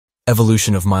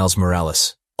Evolution of Miles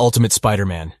Morales. Ultimate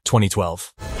Spider-Man,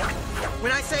 2012.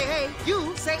 When I say hey,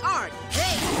 you say art.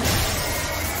 Hey!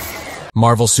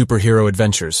 Marvel Superhero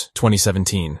Adventures,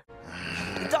 2017.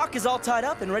 The doc is all tied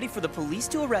up and ready for the police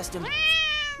to arrest him.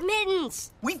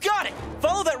 Mittens! We've got it!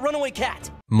 Follow that runaway cat!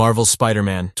 Marvel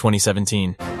Spider-Man,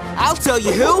 2017. I'll tell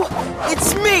you who.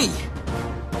 It's me!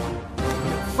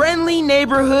 Friendly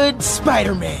neighborhood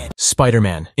Spider-Man.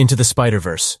 Spider-Man, Into the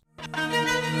Spider-Verse.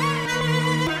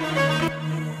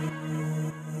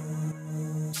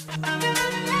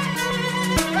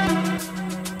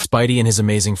 Spidey and His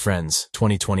Amazing Friends,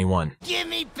 2021. Give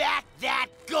me back that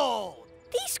gold!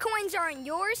 These coins aren't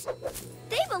yours.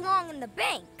 They belong in the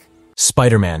bank.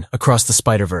 Spider-Man, Across the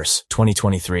Spider-Verse,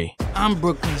 2023. I'm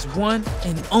Brooklyn's one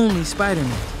and only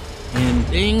Spider-Man, and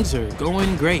things are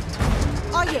going great.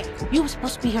 Oh yeah, you were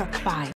supposed to be here at 5.